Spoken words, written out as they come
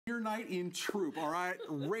night in Troup, all right?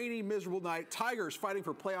 Rainy, miserable night. Tigers fighting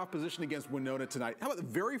for playoff position against Winona tonight. How about the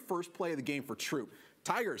very first play of the game for Troup?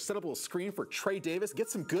 Tigers set up a little screen for Trey Davis, get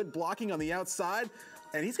some good blocking on the outside,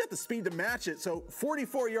 and he's got the speed to match it. So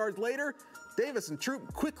 44 yards later, Davis and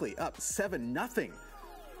Troup quickly up 7-0. Now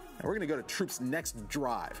we're going to go to Troup's next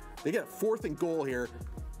drive. They get a 4th and goal here,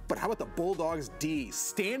 but how about the Bulldogs D?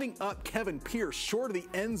 Standing up Kevin Pierce short of the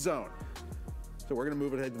end zone. So we're going to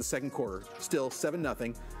move ahead to the second quarter. Still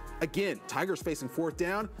 7-0. Again, Tigers facing 4th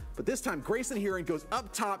down, but this time Grayson Heron goes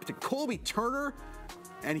up top to Colby Turner,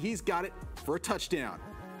 and he's got it for a touchdown.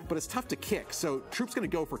 But it's tough to kick, so Troup's going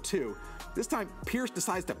to go for 2. This time, Pierce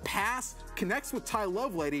decides to pass, connects with Ty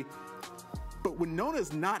Lovelady, but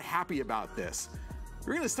Winona's not happy about this.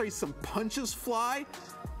 You're going to see some punches fly,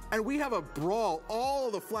 and we have a brawl. All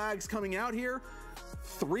of the flags coming out here.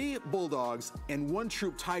 3 Bulldogs and 1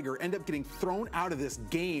 Troup Tiger end up getting thrown out of this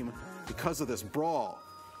game because of this brawl.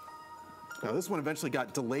 Now this one eventually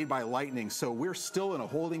got delayed by lightning, so we're still in a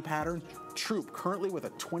holding pattern. Troup currently with a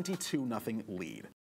 22-0 lead.